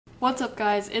What's up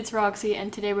guys, it's Roxy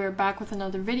and today we are back with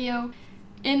another video.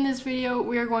 In this video,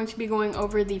 we are going to be going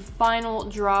over the final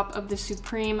drop of the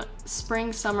Supreme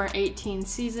Spring-Summer 18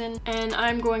 season, and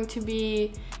I'm going to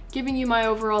be giving you my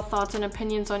overall thoughts and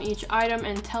opinions on each item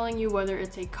and telling you whether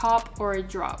it's a cop or a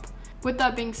drop. With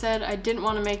that being said, I didn't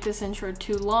want to make this intro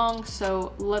too long,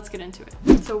 so let's get into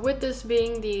it. So with this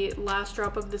being the last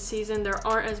drop of the season, there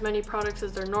aren't as many products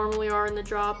as there normally are in the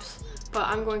drops, but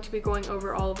I'm going to be going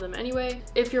over all of them anyway.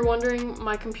 If you're wondering,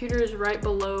 my computer is right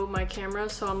below my camera,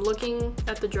 so I'm looking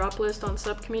at the drop list on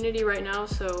sub community right now,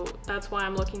 so that's why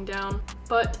I'm looking down.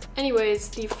 But anyways,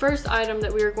 the first item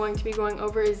that we are going to be going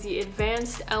over is the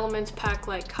Advanced Elements Pack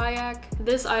Light Kayak.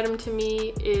 This item to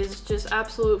me is just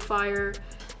absolute fire.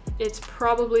 It's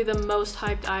probably the most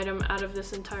hyped item out of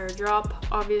this entire drop,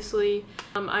 obviously.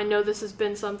 I know this has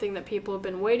been something that people have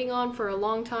been waiting on for a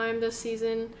long time this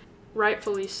season.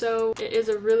 Rightfully so. It is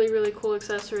a really cool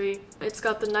accessory. It's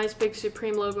got the nice big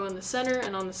Supreme logo in the center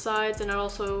and on the sides, and it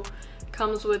also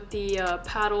comes with the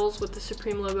paddles with the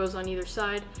Supreme logos on either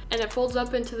side. And it folds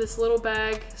up into this little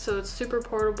bag, so it's super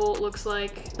portable, it looks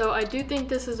like. So I do think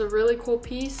this is a really cool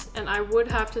piece, and I would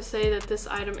have to say that this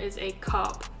item is a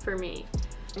cop for me.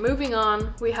 Moving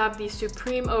on, we have the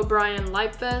Supreme O'Brien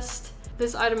Life Vest.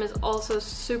 This item is also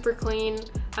super clean.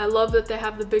 I love that they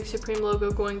have the big Supreme logo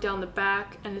going down the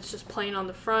back and it's just plain on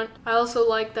the front. I also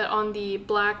like that on the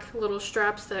black little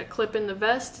straps that clip in the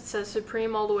vest, it says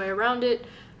Supreme all the way around it.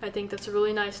 I think that's a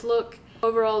really nice look.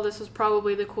 Overall, this is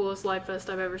probably the coolest life vest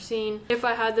I've ever seen. If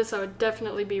I had this, I would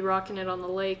definitely be rocking it on the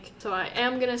lake. So I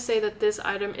am gonna say that this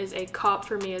item is a cop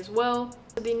for me as well.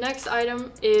 The next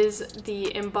item is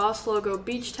the embossed logo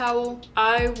beach towel.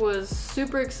 I was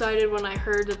super excited when I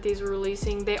heard that these were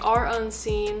releasing. They are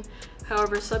unseen.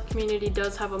 However, sub community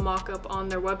does have a mock-up on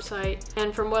their website,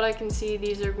 and from what I can see,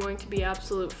 these are going to be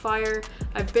absolute fire.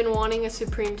 I've been wanting a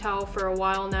Supreme towel for a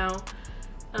while now.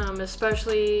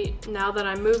 Especially now that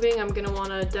I'm moving, I'm gonna want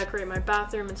to decorate my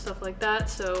bathroom and stuff like that,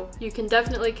 so you can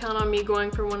definitely count on me going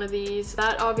for one of these.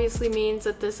 That obviously means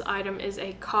that this item is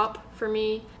a cop for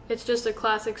me. It's just a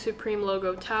classic Supreme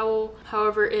logo towel.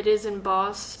 However, it is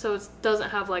embossed, so it doesn't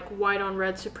have like white on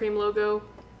red Supreme logo,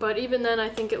 but even then I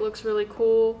think it looks really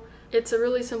cool. It's a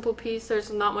really simple piece.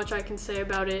 There's not much I can say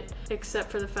about it except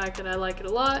for the fact that I like it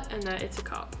a lot and that it's a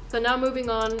cop. So now moving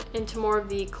on into more of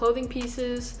the clothing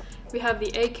pieces, we have the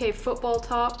AK football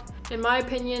top. In my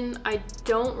opinion, I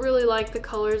don't really like the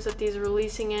colors that these are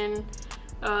releasing in.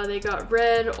 They got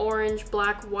red, orange,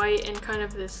 black, white, and kind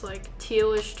of this like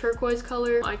tealish turquoise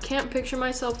color. I can't picture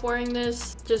myself wearing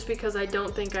this just because I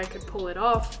don't think I could pull it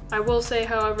off. I will say,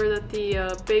 however, that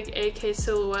the big AK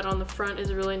silhouette on the front is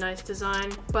a really nice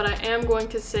design, but I am going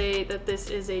to say that this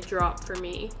is a drop for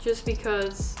me just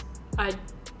because I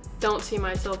don't see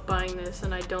myself buying this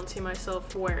and I don't see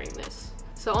myself wearing this.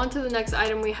 So on to the next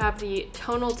item, we have the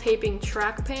tonal taping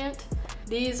track pant.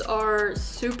 These are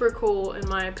super cool in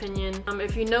my opinion.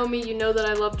 If you know me, you know that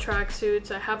I love tracksuits.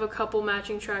 I have a couple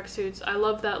matching tracksuits. I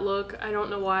love that look. I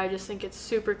don't know why, I just think it's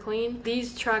super clean.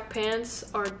 These track pants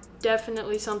are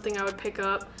definitely something I would pick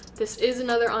up. This is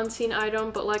another unseen item,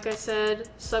 but like I said,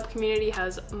 sub community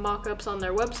has mock-ups on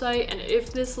their website, and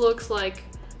if this looks like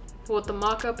what the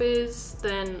mock-up is,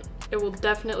 then it will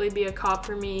definitely be a cop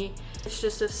for me. It's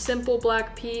just a simple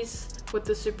black piece with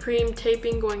the Supreme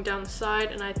taping going down the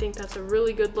side, and I think that's a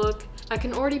really good look. I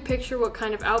can already picture what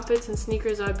kind of outfits and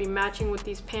sneakers I would be matching with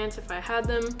these pants if I had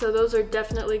them, so those are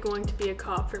definitely going to be a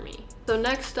cop for me. So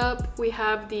next up, we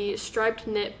have the striped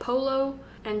knit polo,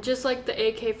 and just like the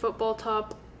AK football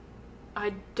top,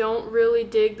 I don't really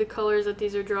dig the colors that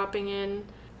these are dropping in.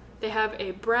 They have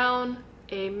a brown,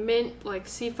 a mint, like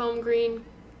seafoam green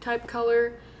type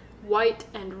color, white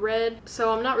and red,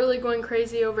 so I'm not really going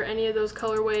crazy over any of those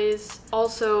colorways.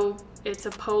 Also, it's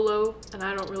a polo and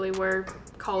I don't really wear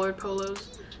collared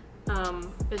polos.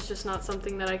 It's just not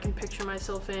something that I can picture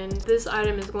myself in. This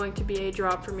item is going to be a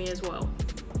drop for me as well.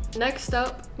 Next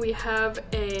up, we have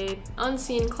a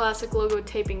unseen classic logo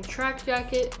taping track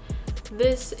jacket.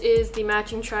 This is the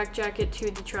matching track jacket to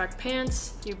the track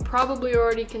pants. You probably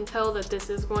already can tell that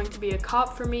this is going to be a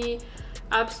cop for me.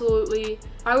 Absolutely.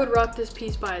 I would rock this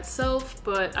piece by itself,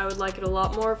 but I would like it a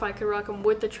lot more if I could rock them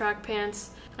with the track pants.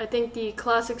 I think the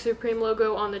classic Supreme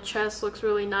logo on the chest looks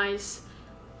really nice.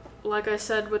 Like I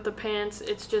said with the pants,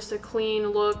 it's just a clean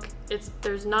look.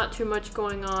 There's not too much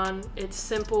going on. It's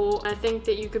simple. I think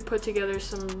that you could put together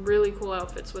some really cool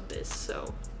outfits with this,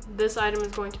 so this item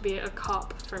is going to be a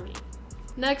cop for me.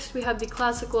 Next, we have the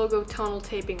classic logo tonal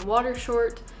taping water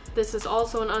short. This is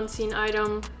also an unseen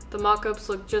item. The mock-ups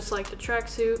look just like the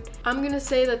tracksuit. I'm gonna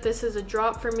say that this is a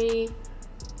drop for me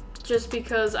just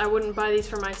because I wouldn't buy these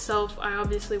for myself. I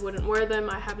obviously wouldn't wear them.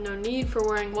 I have no need for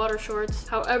wearing water shorts.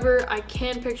 However, I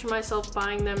can picture myself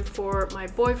buying them for my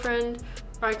boyfriend,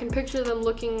 or I can picture them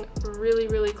looking really,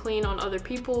 really clean on other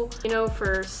people. You know,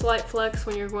 for slight flex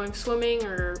when you're going swimming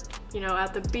or, you know,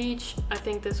 at the beach. I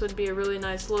think this would be a really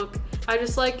nice look. I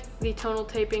just like the tonal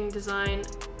taping design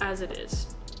as it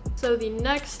is. So the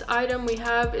next item we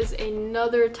have is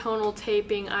another tonal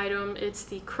taping item. It's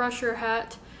the Crusher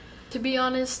hat. To be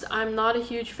honest, I'm not a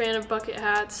huge fan of bucket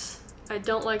hats. I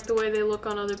don't like the way they look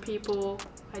on other people.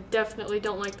 I definitely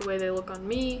don't like the way they look on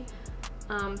me.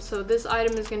 So this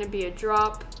item is going to be a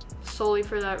drop solely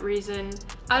for that reason.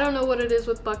 I don't know what it is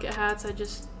with bucket hats. I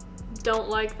just don't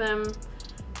like them.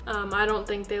 I don't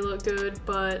think they look good,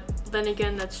 but then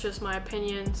again, that's just my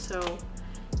opinion. So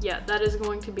yeah, that is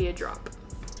going to be a drop.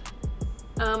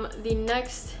 The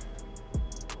next,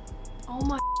 oh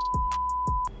my,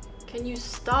 can you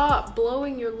stop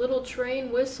blowing your little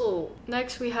train whistle?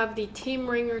 Next we have the Team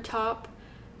Ringer top,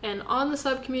 and on the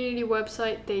sub-community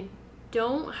website they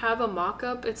don't have a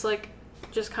mock-up. It's like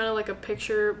just kind of like a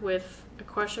picture with a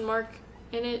question mark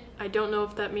in it. I don't know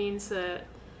if that means that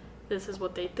this is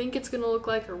what they think it's gonna look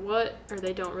like or what, or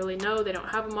they don't really know. They don't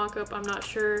have a mock-up. I'm not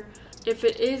sure. If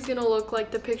it is gonna look like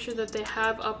the picture that they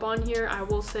have up on here, I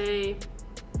will say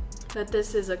that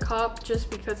this is a cop just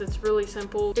because it's really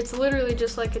simple. It's literally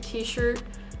just like a t-shirt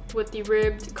with the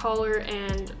ribbed collar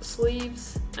and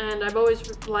sleeves, and I've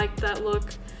always liked that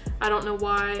look. I don't know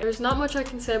why. There's not much I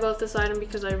can say about this item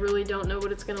because I really don't know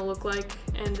what it's gonna look like,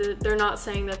 and they're not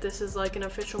saying that this is like an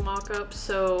official mock-up,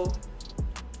 so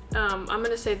I'm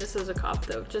gonna say this is a cop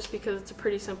though, just because it's a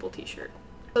pretty simple t-shirt.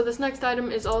 So this next item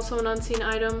is also an unseen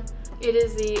item. It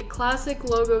is the classic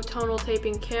logo tonal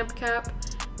taping camp cap,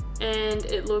 and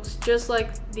it looks just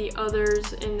like the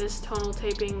others in this tonal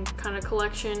taping kind of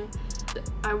collection.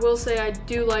 I will say I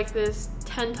do like this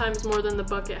 10 times more than the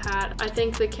bucket hat. I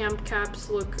think the camp caps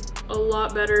look a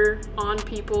lot better on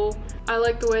people. I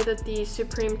like the way that the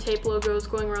Supreme tape logo is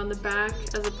going around the back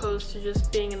as opposed to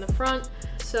just being in the front.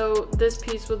 So this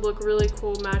piece would look really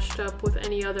cool matched up with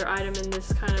any other item in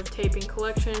this kind of taping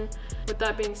collection. With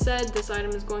that being said, this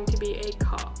item is going to be a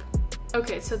cop.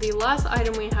 Okay, so the last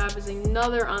item we have is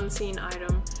another unseen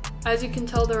item. As you can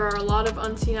tell, there are a lot of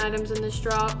unseen items in this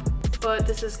drop, but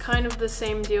this is kind of the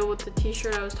same deal with the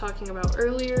t-shirt I was talking about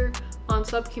earlier. On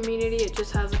sub-community, it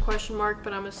just has a question mark,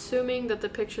 but I'm assuming that the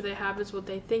picture they have is what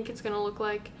they think it's gonna look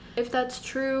like. If that's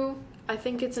true, I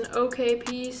think it's an okay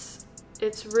piece.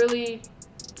 It's really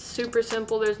super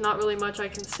simple. There's not really much I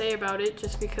can say about it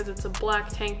just because it's a black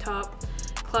tank top,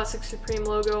 classic Supreme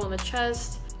logo on the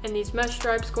chest, and these mesh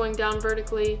stripes going down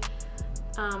vertically.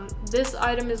 This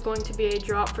item is going to be a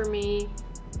drop for me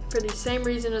for the same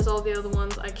reason as all the other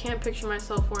ones. I can't picture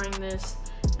myself wearing this,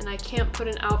 and I can't put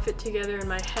an outfit together in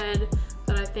my head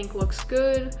that I think looks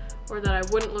good or that I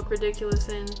wouldn't look ridiculous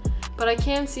in. But I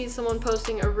can see someone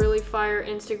posting a really fire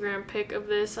Instagram pic of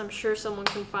this. I'm sure someone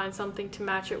can find something to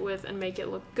match it with and make it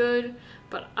look good,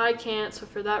 but I can't, so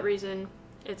for that reason,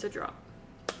 it's a drop.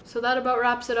 So that about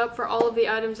wraps it up for all of the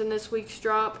items in this week's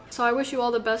drop. So I wish you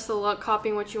all the best of luck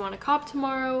copying what you want to cop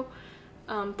tomorrow.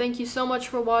 Thank you so much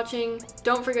for watching.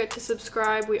 Don't forget to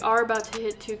subscribe. We are about to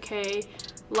hit 2K.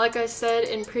 Like I said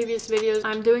in previous videos,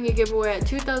 I'm doing a giveaway at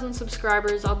 2,000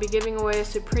 subscribers. I'll be giving away a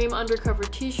Supreme undercover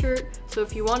t-shirt. So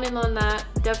if you want in on that,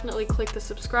 definitely click the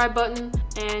subscribe button.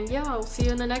 And yeah, I'll see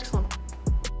you in the next one.